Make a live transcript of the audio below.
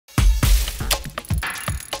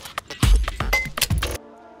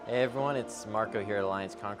Hey everyone, it's Marco here at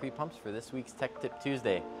Alliance Concrete Pumps for this week's Tech Tip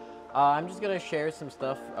Tuesday. I'm just going to share some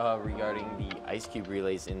stuff regarding the ice cube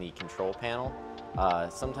relays in the control panel.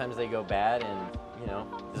 Sometimes they go bad and,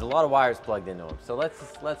 there's a lot of wires plugged into them. So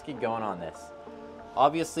let's get going on this.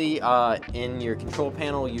 Obviously, in your control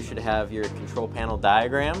panel, you should have your control panel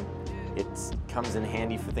diagram. It comes in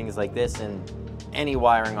handy for things like this and any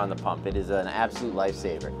wiring on the pump. It is an absolute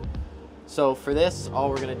lifesaver. So for this, all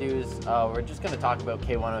we're going to do is we're just going to talk about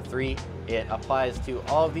K103. It applies to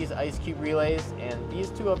all of these ice cube relays, and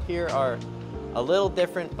these two up here are a little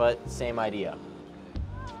different, but same idea.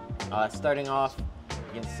 Starting off,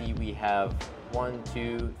 you can see we have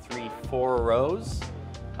 4 rows.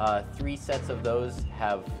 3 sets of those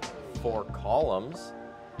have 4 columns,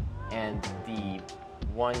 and the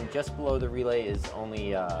one just below the relay is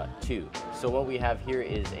only 2. So what we have here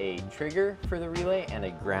is a trigger for the relay and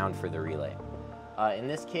a ground for the relay. In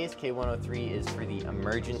this case, K103 is for the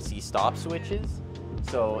emergency stop switches.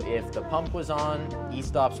 So if the pump was on,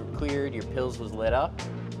 e-stops were cleared, your pills was lit up,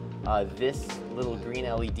 this little green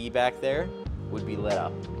LED back there would be lit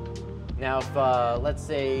up. Now if let's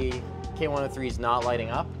say K103 is not lighting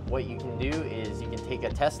up, what you can do is you can take a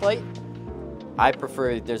test light. I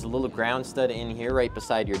prefer, there's a little ground stud in here right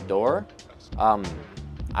beside your door.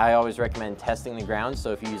 I always recommend testing the ground,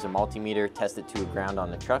 so if you use a multimeter, test it to a ground on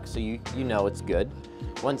the truck so you know it's good.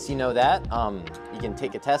 Once you know that, you can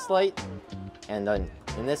take a test light, and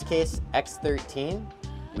in this case, X13,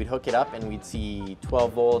 we'd hook it up and we'd see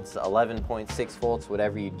 12 volts, 11.6 volts,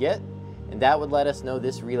 whatever you'd get, and that would let us know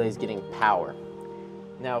this relay is getting power.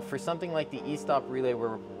 Now, for something like the e-stop relay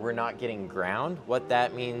where we're not getting ground, what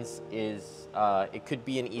that means is it could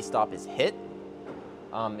be an e-stop is hit.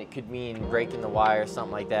 It could mean breaking the wire,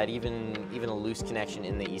 something like that, even a loose connection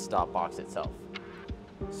in the e-stop box itself.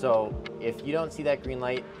 So if you don't see that green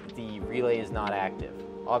light, the relay is not active.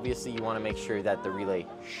 Obviously, you want to make sure that the relay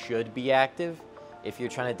should be active. If you're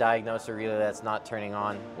trying to diagnose a relay that's not turning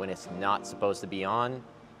on when it's not supposed to be on,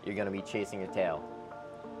 you're going to be chasing your tail.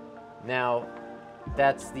 Now,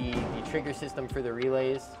 that's the trigger system for the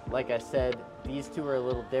relays. Like I said, these two are a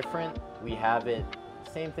little different. We have it,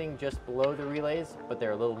 same thing just below the relays, but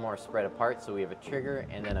they're a little more spread apart. So we have a trigger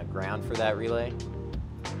and then a ground for that relay.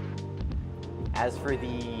 As for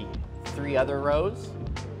the 3 other rows,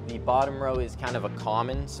 the bottom row is kind of a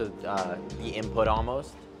common, so the input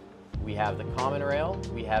almost. We have the common rail,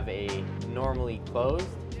 we have a normally closed,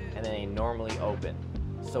 and then a normally open.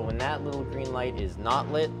 So when that little green light is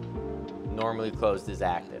not lit, normally closed is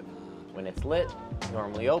active. When it's lit,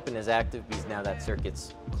 normally open is active because now that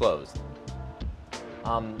circuit's closed.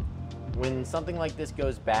 When something like this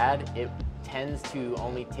goes bad, it tends to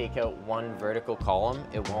only take out one vertical column.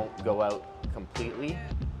 It won't go out completely.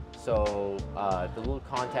 So the little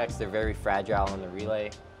contacts, they're very fragile in the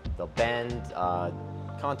relay. They'll bend,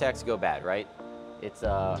 contacts go bad, right? It's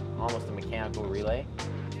almost a mechanical relay.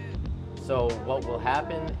 So what will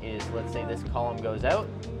happen is, let's say this column goes out,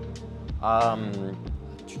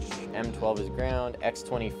 M12 is ground,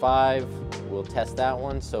 X25, we'll test that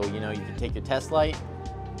one. So, you can take your test light,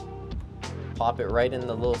 pop it right in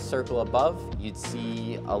the little circle above. You'd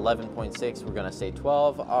see 11.6, we're gonna say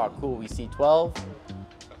 12. Oh, cool, we see 12.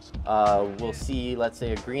 We'll see, let's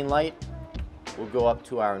say, a green light. We'll go up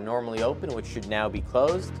to our normally open, which should now be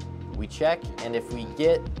closed. We check, and if we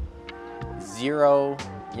get 0,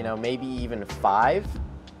 maybe even 5,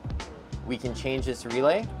 we can change this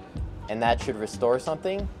relay, and that should restore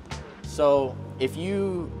something. So if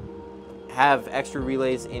you have extra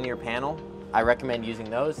relays in your panel, I recommend using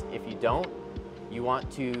those. If you don't, you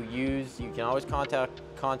want to use, you can always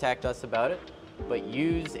contact us about it, but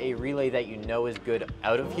use a relay that you know is good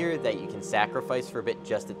out of here that you can sacrifice for a bit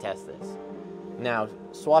just to test this. Now,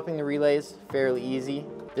 swapping the relays, fairly easy.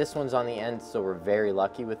 This one's on the end, so we're very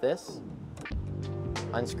lucky with this.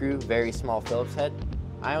 Unscrew, very small Phillips head.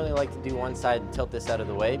 I only like to do one side and tilt this out of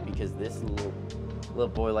the way because this little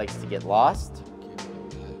boy likes to get lost.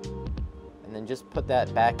 And then just put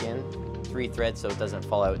that back in, 3 threads so it doesn't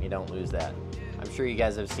fall out and you don't lose that. I'm sure you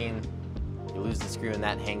guys have seen, you lose the screw and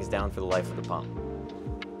that hangs down for the life of the pump.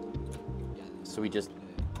 So we just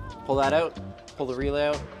pull that out, pull the relay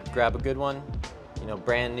out, grab a good one,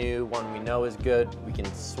 brand new, one we know is good. We can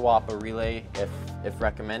swap a relay if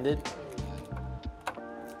recommended.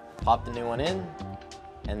 Pop the new one in,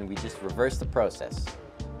 and we just reverse the process.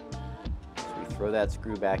 So we throw that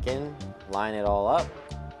screw back in, line it all up.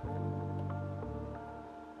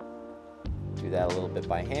 Do that a little bit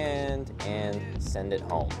by hand and send it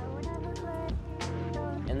home.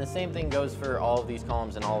 And the same thing goes for all of these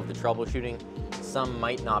columns and all of the troubleshooting. Some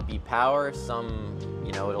might not be power, some,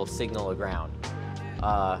 it'll signal a ground.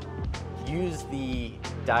 Use the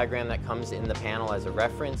diagram that comes in the panel as a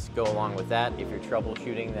reference. Go along with that. If you're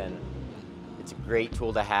troubleshooting, then it's a great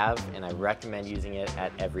tool to have, and I recommend using it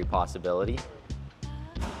at every possibility.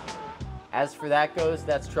 As for that goes,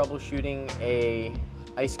 that's troubleshooting a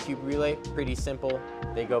ice cube relay. Pretty simple.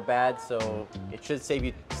 They go bad, so it should save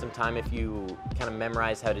you some time if you kind of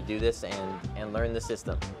memorize how to do this and learn the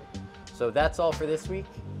system. So that's all for this week.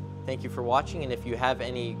 Thank you for watching, and if you have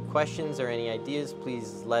any questions or any ideas,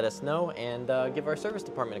 please let us know, and give our service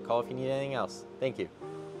department a call if you need anything else. Thank you.